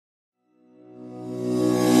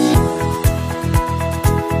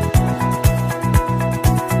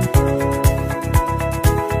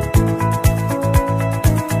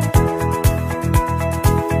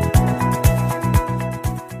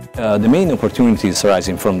the main opportunities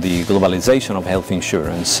arising from the globalization of health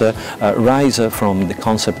insurance rise from the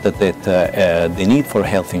concept that the need for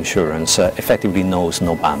health insurance effectively knows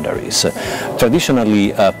no boundaries.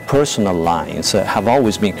 Traditionally, personal lines have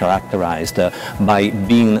always been characterized by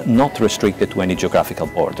being not restricted to any geographical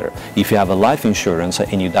border. If you have a life insurance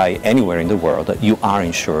and you die anywhere in the world, you are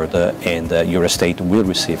insured and your estate will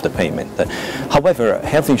receive the payment. However,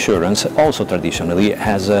 health insurance also traditionally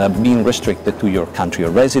has been restricted to your country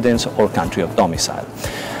of residence or country of domicile.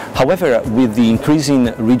 However, with the increasing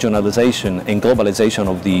regionalization and globalization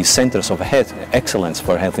of the centers of excellence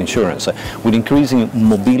for health insurance, with increasing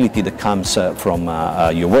mobility that comes from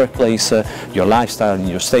your workplace, your lifestyle and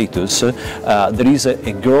your status, there is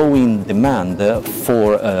a growing demand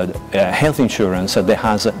for health insurance that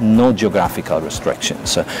has no geographical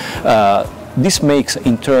restrictions. This makes,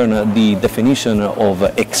 in turn, the definition of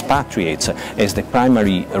expatriates as the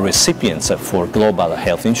primary recipients for global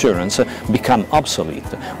health insurance become obsolete.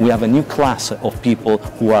 We have a new class of people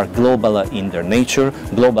who are global in their nature,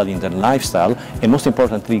 global in their lifestyle, and most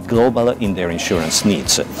importantly, global in their insurance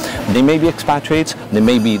needs. They may be expatriates, they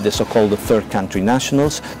may be the so-called third country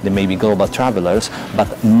nationals, they may be global travelers,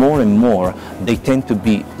 but more and more they tend to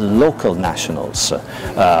be local nationals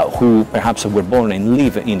who perhaps were born and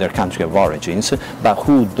live in their country of origin, but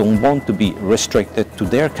who don't want to be restricted to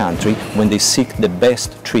their country when they seek the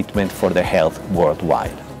best treatment for their health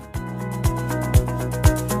worldwide.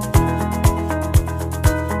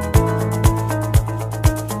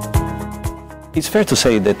 It's fair to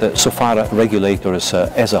say that so far regulators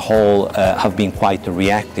as a whole have been quite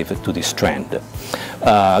reactive to this trend.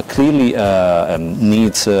 Clearly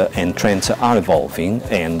needs and trends are evolving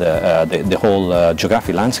and the whole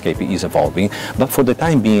geographic landscape is evolving, but for the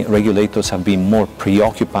time being regulators have been more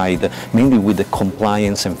preoccupied mainly with the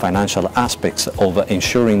compliance and financial aspects of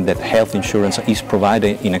ensuring that health insurance is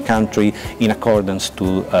provided in a country in accordance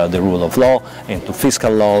to the rule of law and to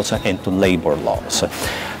fiscal laws and to labor laws.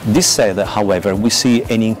 This said, however, we see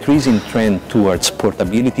an increasing trend towards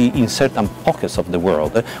portability in certain pockets of the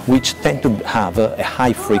world which tend to have a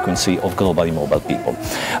high frequency of globally mobile people.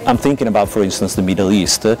 I'm thinking about, for instance, the Middle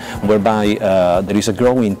East, whereby there is a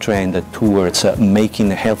growing trend towards making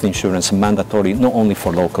health insurance mandatory not only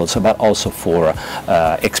for locals but also for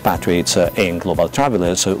expatriates and global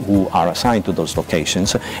travelers who are assigned to those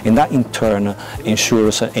locations, and that in turn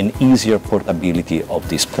ensures an easier portability of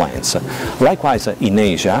these plans. Likewise, in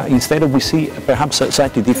Asia, instead we see perhaps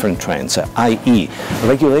slightly different trends, i.e.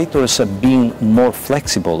 regulators being more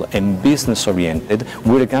flexible and business-oriented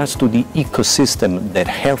with regards to the ecosystem that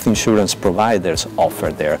health insurance providers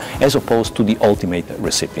offer there, as opposed to the ultimate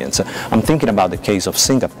recipients. I'm thinking about the case of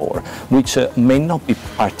Singapore, which may not be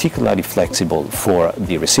particularly flexible for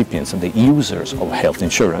the recipients and the users of health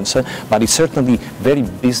insurance, but it's certainly very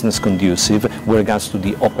business conducive with regards to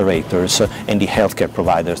the operators and the healthcare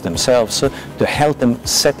providers themselves to help them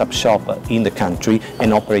set up shop in the country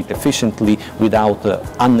and operate efficiently without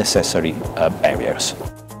unnecessary barriers.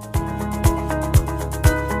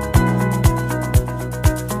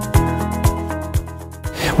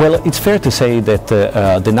 Well, it's fair to say that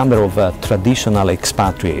the number of traditional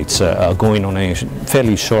expatriates going on a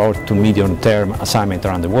fairly short to medium term assignment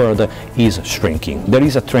around the world is shrinking. There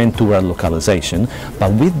is a trend toward localization,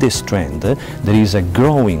 but with this trend there is a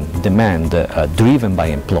growing demand driven by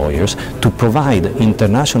employers to provide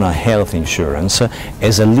international health insurance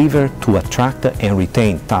as a lever to attract and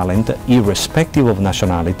retain talent irrespective of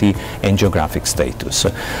nationality and geographic status.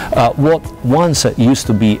 What once used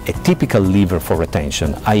to be a typical lever for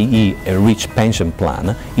retention, i.e. a rich pension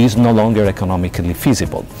plan, is no longer economically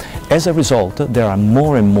feasible. As a result, there are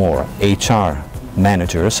more and more HR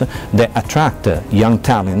managers that attract young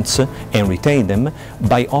talents and retain them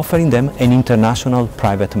by offering them an international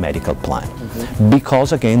private medical plan.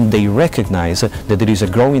 Because again they recognize that there is a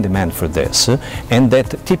growing demand for this and that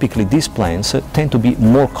typically these plans tend to be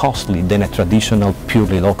more costly than a traditional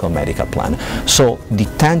purely local medical plan. So the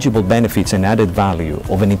tangible benefits and added value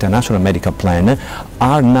of an international medical plan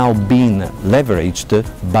are now being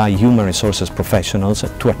leveraged by human resources professionals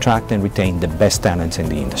to attract and retain the best talents in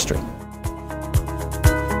the industry.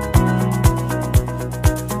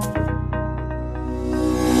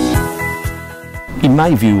 In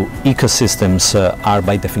my view, ecosystems are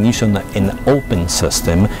by definition an open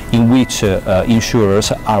system in which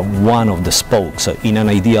insurers are one of the spokes in an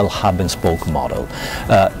ideal hub and spoke model.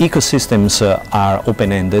 Ecosystems are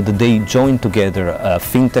open-ended. They join together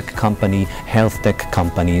fintech company, health tech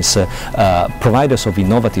companies, providers of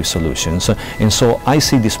innovative solutions, and so I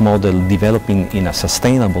see this model developing in a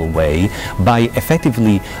sustainable way by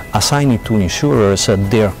effectively assigning to insurers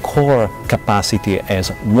their core capacity as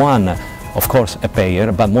one, of course, a payer,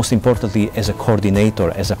 but most importantly as a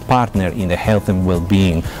coordinator, as a partner in the health and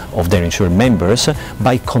well-being of their insured members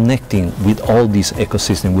by connecting with all these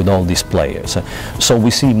ecosystems, with all these players. So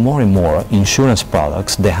we see more and more insurance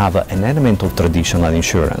products that have an element of traditional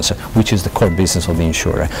insurance, which is the core business of the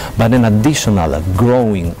insurer, but an additional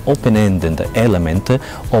growing open-ended element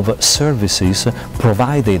of services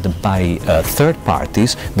provided by third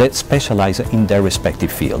parties that specialize in their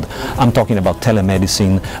respective field. I'm talking about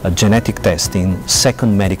telemedicine, genetic testing,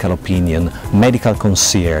 second medical opinion, medical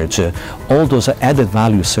concierge, all those added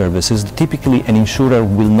value services that typically an insurer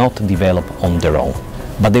will not develop on their own,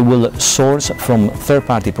 but they will source from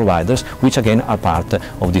third-party providers, which again are part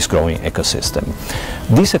of this growing ecosystem.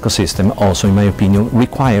 This ecosystem also, in my opinion,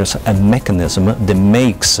 requires a mechanism that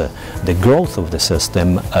makes the growth of the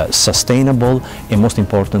system sustainable and, most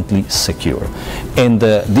importantly, secure. And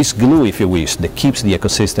this glue, if you wish, that keeps the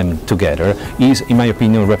ecosystem together is, in my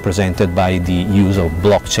opinion, represented by the use of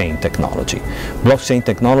blockchain technology. Blockchain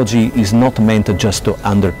technology is not meant just to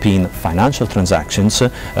underpin financial transactions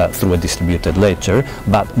through a distributed ledger,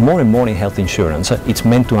 but more and more in health insurance, it's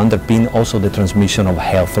meant to underpin also the transmission of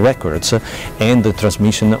health records and the transmission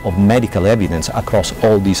of medical evidence across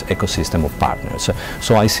all these ecosystem of partners.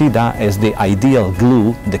 So I see that as the ideal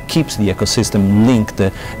glue that keeps the ecosystem linked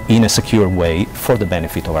in a secure way for the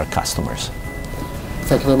benefit of our customers.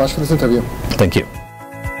 Thank you very much for this interview. Thank you.